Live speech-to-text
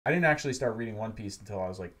I didn't actually start reading One Piece until I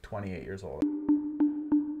was like 28 years old.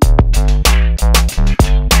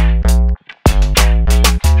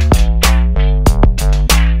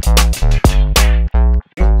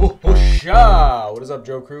 What is up,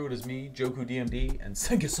 Johku KRU? It is me, Johku DMD, and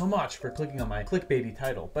thank you so much for clicking on my clickbaity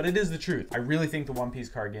title. But it is the truth. I really think the One Piece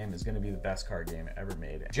card game is going to be the best card game ever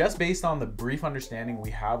made. Just based on the brief understanding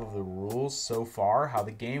we have of the rules so far, how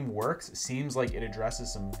the game works, seems like it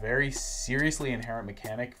addresses some very seriously inherent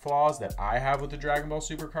mechanic flaws that I have with the Dragon Ball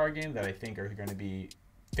Super Cardgame that I think are going to be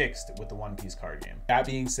fixed with the One Piece card game. That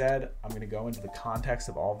being said, I'm going to go into the context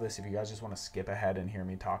of all of this. If you guys just want to skip ahead and hear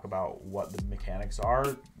me talk about what the mechanics are,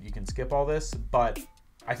 you can skip all this. But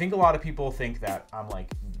I think a lot of people think that I'm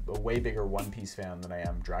like a way bigger One Piece fan than I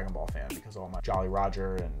am Dragon Ball fan because of all my Jolly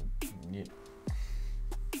Roger and you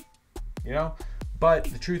know. But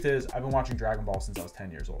the truth is, I've been watching Dragon Ball since I was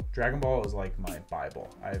 10 years old. Dragon Ball is like my Bible.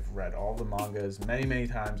 I've read all the mangas many, many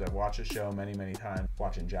times. I've watched the show many, many times.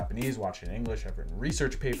 Watch it in Japanese, watch it in English. I've written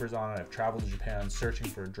research papers on it. I've traveled to Japan searching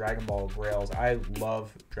for Dragon Ball grails. I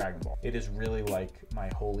love Dragon Ball. It is really like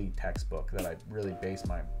my holy textbook that I really base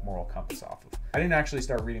my moral compass off of. I didn't actually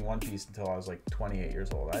start reading One Piece until I was like 28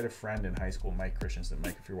 years old. I had a friend in high school, Mike Christensen.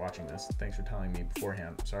 Mike, if you're watching this, thanks for telling me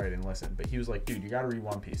beforehand. Sorry I didn't listen. But he was like, dude, you got to read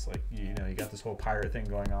One Piece. Like, you know, you got this whole pirate thing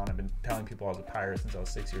going on. I've been telling people I was a pirate since I was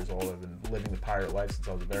 6 years old. I've been living the pirate life since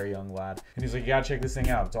I was a very young lad. And he's like, you gotta check this thing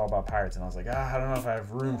out. It's all about pirates. And I was like, I don't know if I have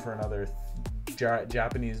room for another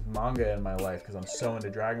Japanese manga in my life because I'm so into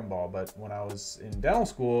Dragon Ball. But when I was in dental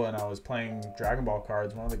school and I was playing Dragon Ball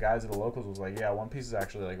cards, one of the guys at the locals was like, yeah, One Piece is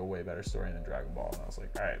actually like a way better story than Dragon Ball. And I was like,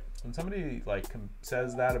 all right, when somebody like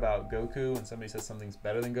says that about Goku and somebody says something's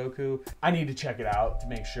better than Goku, I need to check it out to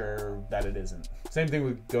make sure that it isn't. Same thing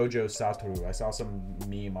with Gojo Satoru. I saw some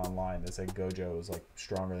meme online that said Gojo is like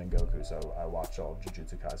stronger than Goku, so I watched all of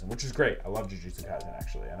Jujutsu Kaisen, which is great. I love Jujutsu Kaisen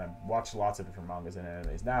actually, and I've watched lots of different mangas and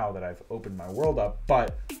animes now that I've opened my world up.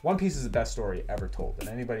 But One Piece is the best story ever told, and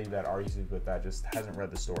anybody that argues with that just hasn't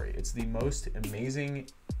read the story. It's the most amazing,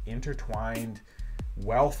 intertwined,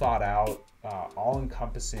 well thought out,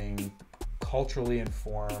 all-encompassing, culturally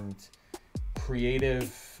informed,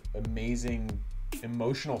 creative, amazing,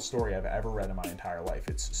 emotional story I've ever read in my entire life.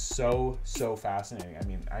 It's so fascinating. I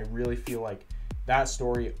mean, I really feel like that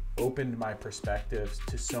story opened my perspective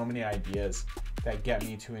to so many ideas that get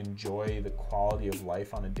me to enjoy the quality of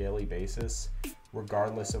life on a daily basis,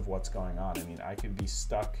 regardless of what's going on. I mean, I could be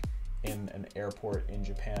stuck in an airport in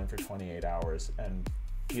Japan for 28 hours and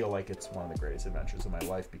feel like it's one of the greatest adventures of my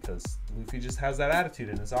life because Luffy just has that attitude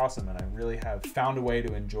and it's awesome. And I really have found a way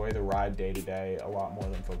to enjoy the ride day to day a lot more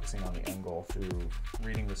than focusing on the end goal through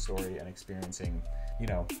reading the story and experiencing, you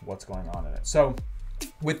know, what's going on in it. So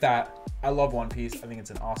with that, I love One Piece. I think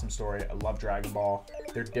it's an awesome story. I love Dragon Ball.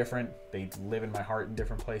 They're different. They live in my heart in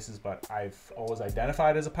different places, but I've always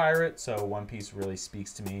identified as a pirate, so One Piece really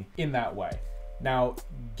speaks to me in that way. Now,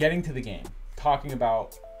 getting to the game, talking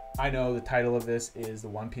about, I know the title of this is the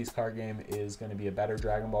One Piece card game is going to be a better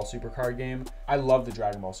Dragon Ball Super card game. I love the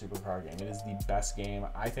Dragon Ball Super card game. It is the best game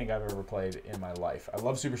I think I've ever played in my life. I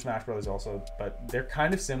love Super Smash Bros. Also, but they're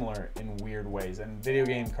kind of similar in weird ways. And video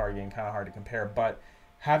game, card game, kind of hard to compare. But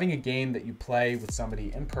having a game that you play with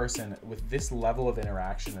somebody in person with this level of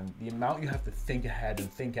interaction and the amount you have to think ahead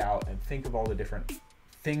and think out and think of all the different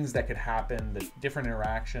things that could happen, the different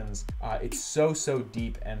interactions, it's so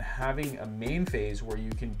deep, and having a main phase where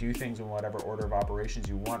you can do things in whatever order of operations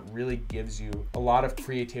you want really gives you a lot of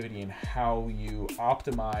creativity in how you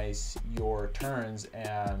optimize your turns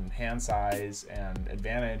and hand size and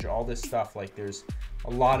advantage, all this stuff. Like, there's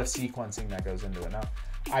a lot of sequencing that goes into it. Now,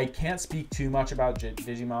 I can't speak too much about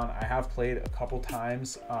Digimon. I have played a couple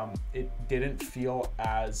times. It didn't feel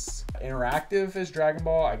as interactive as Dragon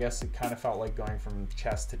Ball. I guess it kind of felt like going from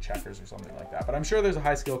chess to checkers or something like that. But I'm sure there's a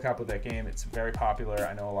high skill cap with that game. It's very popular.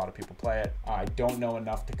 I know a lot of people play it. I don't know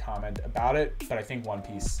enough to comment about it, but I think One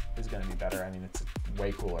Piece is going to be better. I mean, it's a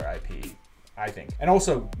way cooler IP, I think. And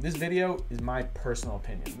also, this video is my personal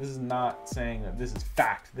opinion. This is not saying that this is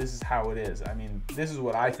fact. This is how it is. I mean, this is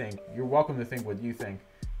what I think. You're welcome to think what you think.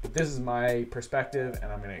 But this is my perspective,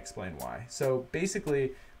 and I'm going to explain why. So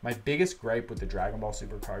basically, my biggest gripe with the Dragon Ball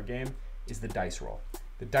Super card game is the dice roll.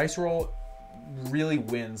 The dice roll really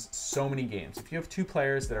wins so many games. If you have two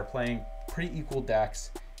players that are playing pretty equal decks,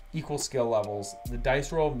 equal skill levels, the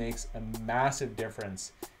dice roll makes a massive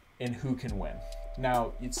difference in who can win.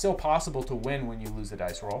 Now, it's still possible to win when you lose the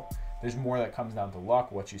dice roll, There's more that comes down to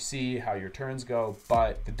luck, what you see, how your turns go,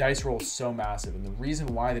 but the dice roll is so massive. And the reason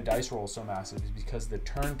why the dice roll is so massive is because the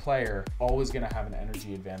turn player always going to have an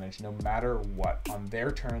energy advantage no matter what. On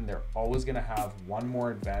their turn, they're always going to have one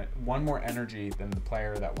more energy than the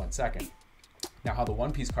player that went second. Now, how the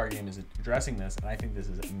One Piece card game is addressing this, and I think this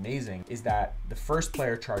is amazing, is that the first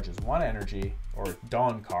player charges 1 energy or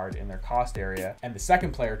Dawn card in their cost area, and the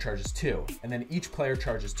second player charges 2, and then each player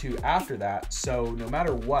charges 2 after that. So no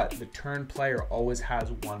matter what, the turn player always has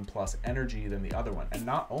 1 plus energy than the other one. And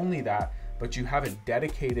not only that, but you have a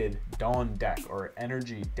dedicated Dawn deck or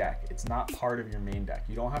energy deck. It's not part of your main deck.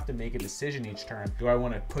 You don't have to make a decision each turn. Do I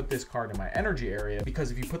want to put this card in my energy area? Because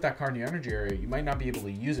if you put that card in your energy area, you might not be able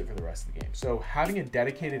to use it for the rest of the game. So having a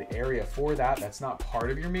dedicated area for that, that's not part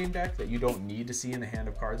of your main deck, that you don't need to see in the hand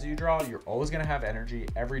of cards that you draw, you're always going to have energy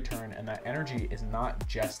every turn. And that energy is not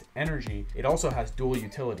just energy. It also has dual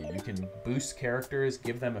utility. You can boost characters,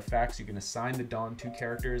 give them effects. You can assign the Dawn to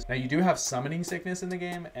characters. Now you do have summoning sickness in the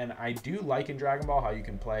game, and I do like in Dragon Ball how you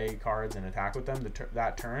can play cards and attack with them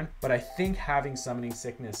that turn, but I think having summoning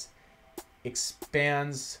sickness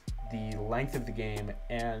expands the length of the game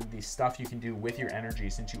and the stuff you can do with your energy,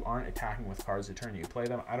 since you aren't attacking with cards the turn you play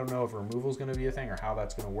them. I don't know if removal is going to be a thing or how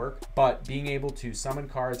that's going to work, but being able to summon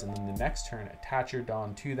cards and then the next turn attach your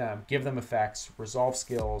Dawn to them, give them effects, resolve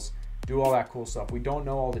skills, do all that cool stuff. We don't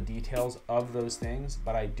know all the details of those things,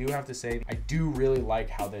 but I do have to say, I do really like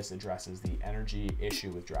how this addresses the energy issue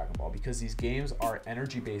with Dragon Ball, because these games are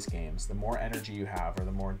energy-based games. The more energy you have, or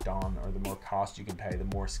the more Dawn, or the more cost you can pay,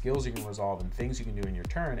 the more skills you can resolve and things you can do in your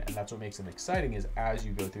turn. And that's what makes them exciting, is as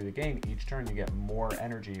you go through the game, each turn you get more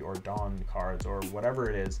energy or Dawn cards or whatever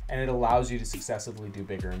it is, and it allows you to successively do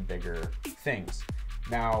bigger and bigger things.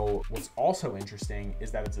 Now, what's also interesting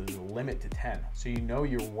is that it's a limit to 10. So you know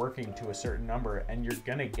you're working to a certain number and you're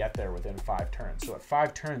gonna get there within 5 turns. So at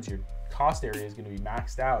 5 turns, your cost area is gonna be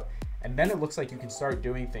maxed out. And then it looks like you can start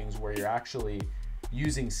doing things where you're actually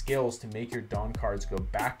using skills to make your Dawn cards go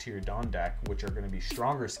back to your Dawn deck, which are going to be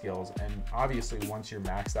stronger skills. And obviously once you're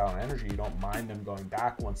maxed out on energy, you don't mind them going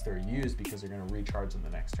back once they're used, because they're going to recharge in the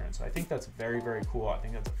next turn. So I think that's very, very cool. I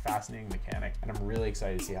think that's a fascinating mechanic, and I'm really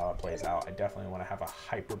excited to see how it plays out. I definitely want to have a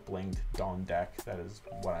hyper blinged Dawn deck. That is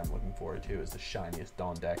what I'm looking forward to, is the shiniest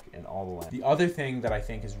Dawn deck in all the land. The other thing that I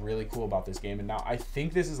think is really cool about this game, and now I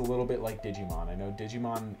think this is a little bit like Digimon. I know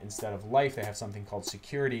Digimon, instead of life, they have something called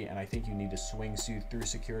security, and I think you need to swing through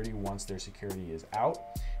security once their security is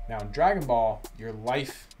out. Now in Dragon Ball, your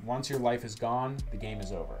life, once your life is gone, the game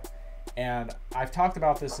is over. And I've talked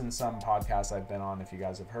about this in some podcasts I've been on, if you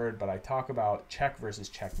guys have heard, but I talk about check versus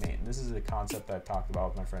checkmate. And this is a concept that I've talked about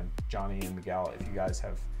with my friend Johnny and Miguel. If you guys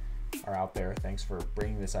are out there, thanks for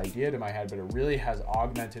bringing this idea to my head, but it really has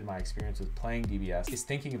augmented my experience with playing DBS, is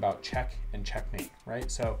thinking about check and checkmate,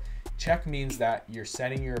 right? So check means that you're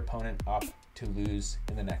setting your opponent up to lose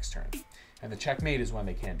in the next turn. And the checkmate is when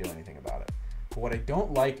they can't do anything about it. But what I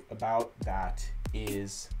don't like about that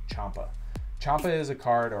is Champa. Champa is a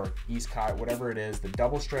card, or East Kai, whatever it is, the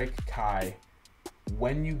double strike Kai.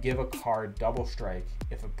 When you give a card double strike,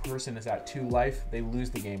 if a person is at 2 life, they lose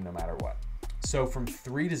the game no matter what. So from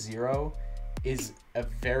 3 to 0 is a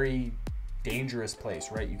very dangerous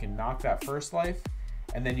place, right? You can knock that first life,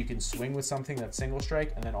 and then you can swing with something that's single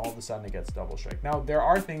strike, and then all of a sudden it gets double strike. Now, there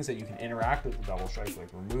are things that you can interact with the double strike, like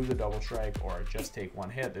remove the double strike or just take 1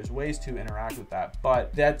 hit. There's ways to interact with that,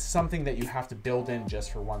 but that's something that you have to build in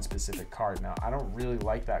just for one specific card. Now, I don't really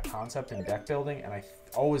like that concept in deck building, and I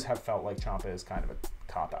always have felt like Champa is kind of a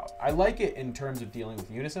cop-out. I like it in terms of dealing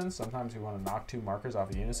with unison. Sometimes we want to knock 2 markers off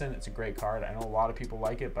of unison. It's a great card. I know a lot of people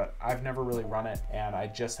like it, but I've never really run it, and I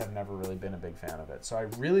just have never really been a big fan of it. So I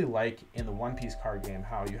really like in the One Piece card game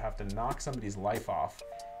how you have to knock somebody's life off,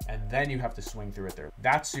 and then you have to swing through it there.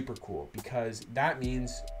 That's super cool, because that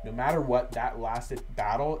means no matter what, that last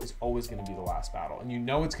battle is always going to be the last battle, and you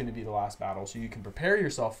know it's going to be the last battle, so you can prepare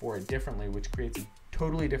yourself for it differently, which creates a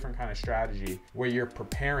totally different kind of strategy where you're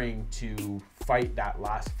preparing to fight that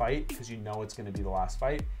last fight because you know it's going to be the last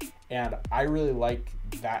fight. And I really like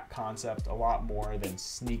that concept a lot more than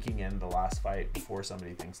sneaking in the last fight before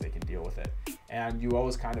somebody thinks they can deal with it. And you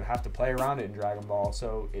always kind of have to play around it in Dragon Ball,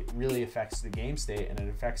 so it really affects the game state and it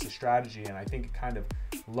affects the strategy, and I think it kind of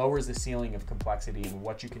lowers the ceiling of complexity and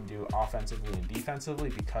what you can do offensively and defensively,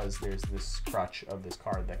 because there's this crutch of this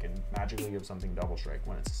card that can magically give something double strike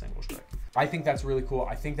when it's a single strike. I think that's really cool.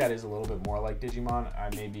 I think that is a little bit more like Digimon.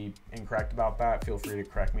 I may be incorrect about that. Feel free to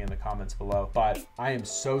correct me in the comments below, but I am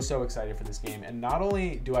so excited for this game. And not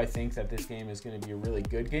only do I think that this game is going to be a really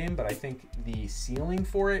good game, but I think the ceiling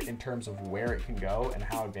for it in terms of where it can go and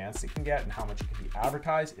how advanced it can get and how much it can be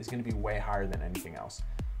advertised is going to be way higher than anything else.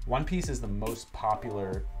 One Piece is the most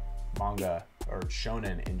popular manga or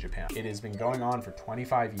shonen in Japan. It has been going on for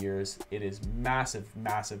 25 years. It is massive,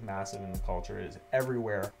 massive, massive in the culture. It is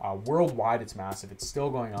everywhere. Worldwide, it's massive. It's still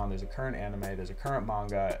going on. There's a current anime. There's a current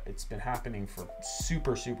manga. It's been happening for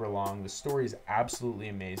super, super long. The story is absolutely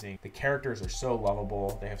amazing. The characters are so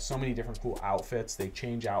lovable. They have so many different cool outfits. They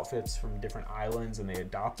change outfits from different islands and they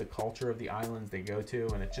adopt the culture of the islands they go to.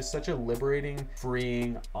 And it's just such a liberating,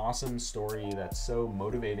 freeing, awesome story that's so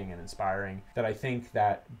motivating and inspiring that I think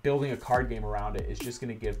that building a card game around it is just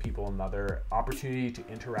going to give people another opportunity to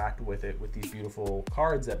interact with it with these beautiful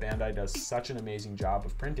cards that Bandai does such an amazing job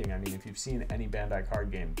of printing. I mean, if you've seen any Bandai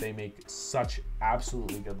card game, they make such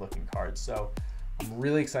absolutely good looking cards. So I'm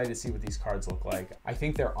really excited to see what these cards look like. I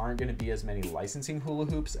think there aren't going to be as many licensing hula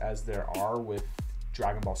hoops as there are with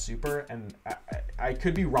Dragon Ball Super, and I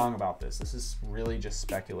could be wrong about this. This is really just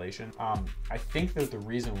speculation. I think that the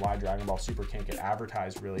reason why Dragon Ball Super can't get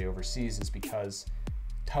advertised really overseas is because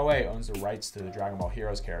Toei owns the rights to the Dragon Ball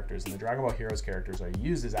Heroes characters, and the Dragon Ball Heroes characters are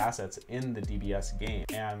used as assets in the DBS game.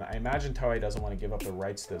 And I imagine Toei doesn't want to give up the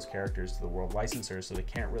rights to those characters to the world licensors, so they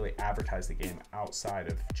can't really advertise the game outside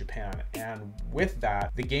of Japan. And with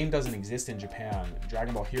that, the game doesn't exist in Japan.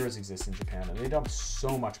 Dragon Ball Heroes exists in Japan, and they dump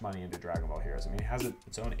so much money into Dragon Ball Heroes. I mean, it has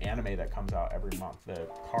its own anime that comes out every month. The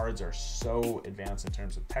cards are so advanced in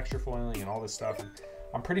terms of texture foiling and all this stuff. And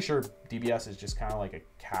I'm pretty sure DBS is just kind of like a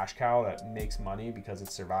cash cow that makes money because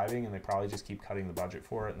it's surviving, and they probably just keep cutting the budget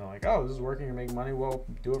for it. And they're like, oh, this is working, you're making money. Well,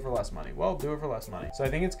 do it for less money. Well, do it for less money. So I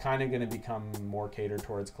think it's kind of going to become more catered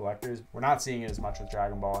towards collectors. We're not seeing it as much with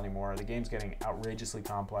Dragon Ball anymore. The game's getting outrageously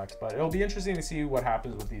complex, but it'll be interesting to see what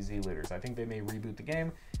happens with these Z leaders. I think they may reboot the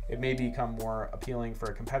game. It may become more appealing for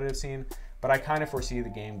a competitive scene, but I kind of foresee the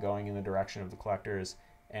game going in the direction of the collectors.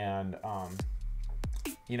 And,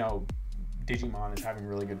 you know, Digimon is having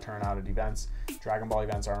really good turnout at events. Dragon Ball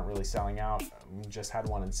events aren't really selling out. We just had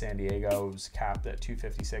one in San Diego. It was capped at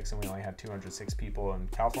 256 and we only had 206 people,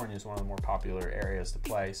 and California is one of the more popular areas to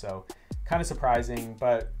play, so kind of surprising,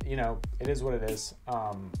 but you know, it is what it is.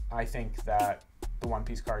 I think that the One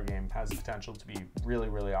Piece card game has the potential to be really,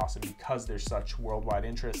 really awesome because there's such worldwide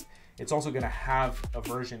interest. It's also going to have a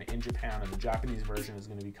version in Japan, and the Japanese version is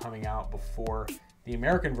going to be coming out before the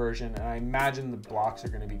American version, and I imagine the blocks are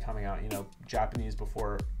going to be coming out, you know, Japanese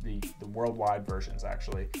before the worldwide versions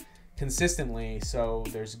actually consistently. So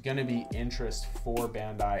there's going to be interest for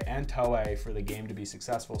Bandai and Toei for the game to be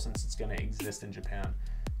successful since it's going to exist in Japan.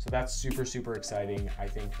 So that's super, super exciting. I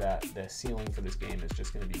think that the ceiling for this game is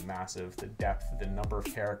just going to be massive. The depth, the number of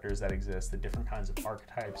characters that exist, the different kinds of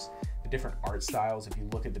archetypes, the different art styles. If you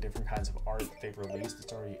look at the different kinds of art that they've released,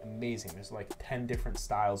 it's already amazing. There's like 10 different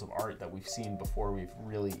styles of art that we've seen before we've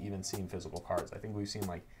really even seen physical cards. I think we've seen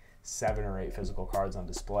like 7 or 8 physical cards on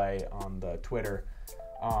display on the Twitter.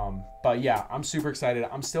 But yeah, I'm super excited.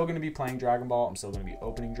 I'm still going to be playing Dragon Ball. I'm still going to be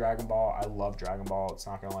opening Dragon Ball. I love Dragon Ball. It's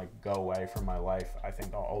not going to like go away from my life. I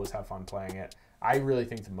think I'll always have fun playing it. I really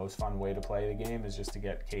think the most fun way to play the game is just to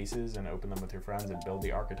get cases and open them with your friends and build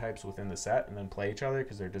the archetypes within the set and then play each other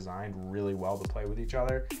because they're designed really well to play with each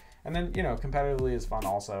other. And then, you know, competitively is fun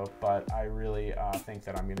also, but I really think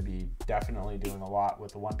that I'm going to be definitely doing a lot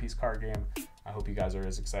with the One Piece card game. I hope you guys are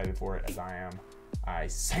as excited for it as I am. I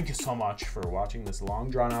thank you so much for watching this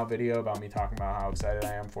long drawn out video about me talking about how excited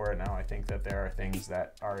I am for it. Now I think that there are things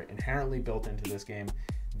that are inherently built into this game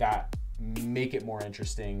that make it more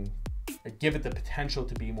interesting, give it the potential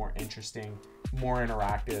to be more interesting, more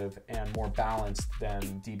interactive, and more balanced than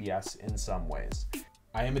DBS in some ways.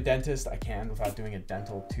 I am a dentist. I can without doing a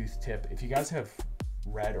dental tooth tip. If you guys have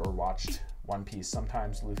read or watched One Piece,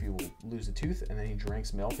 sometimes Luffy will lose a tooth and then he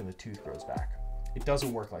drinks milk and the tooth grows back. It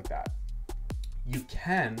doesn't work like that. You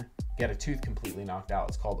can get a tooth completely knocked out.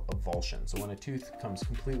 It's called avulsion. So when a tooth comes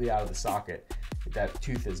completely out of the socket, that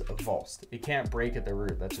tooth is avulsed. It can't break at the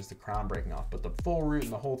root. That's just the crown breaking off. But the full root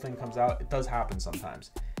and the whole thing comes out. It does happen sometimes.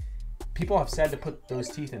 People have said to put those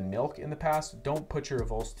teeth in milk in the past. Don't put your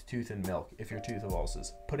avulsed tooth in milk if your tooth avulses.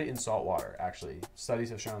 Put it in salt water, actually. Studies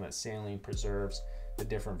have shown that saline preserves the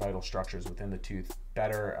different vital structures within the tooth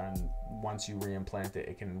better, and once you reimplant it,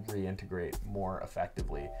 it can reintegrate more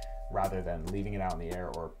effectively rather than leaving it out in the air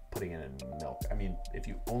or putting it in milk. I mean, if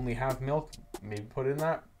you only have milk, maybe put it in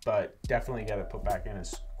that, but definitely get it put back in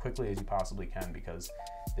as quickly as you possibly can because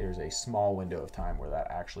there's a small window of time where that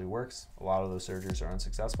actually works. A lot of those surgeries are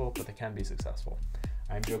unsuccessful, but they can be successful.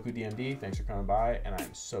 I'm Johku DMD. Thanks for coming by, and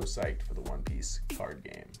I'm so psyched for the One Piece card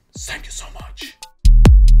game. Thank you so much.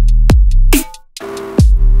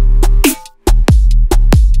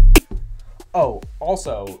 Oh,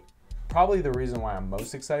 also, probably the reason why I'm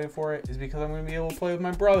most excited for it is because I'm going to be able to play with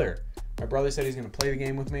my brother. My brother said he's going to play the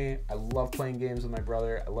game with me. I love playing games with my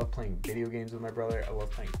brother. I love playing video games with my brother. I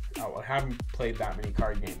love playing... I haven't played that many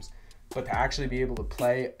card games. But to actually be able to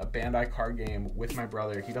play a Bandai card game with my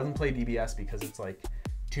brother, he doesn't play DBS because it's like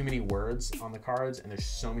too many words on the cards and there's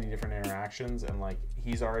so many different interactions, and like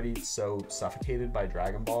he's already so suffocated by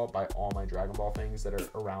Dragon Ball, by all my Dragon Ball things that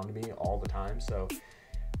are around me all the time. So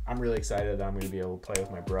I'm really excited that I'm going to be able to play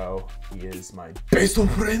with my bro. He is my best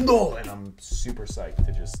friend, and I'm super psyched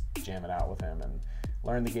to just jam it out with him and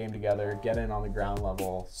learn the game together, get in on the ground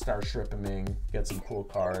level, start stripping, get some cool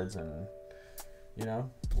cards, and you know,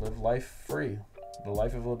 live life free. The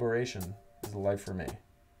life of liberation is the life for me.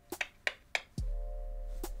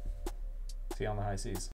 See you on the high seas.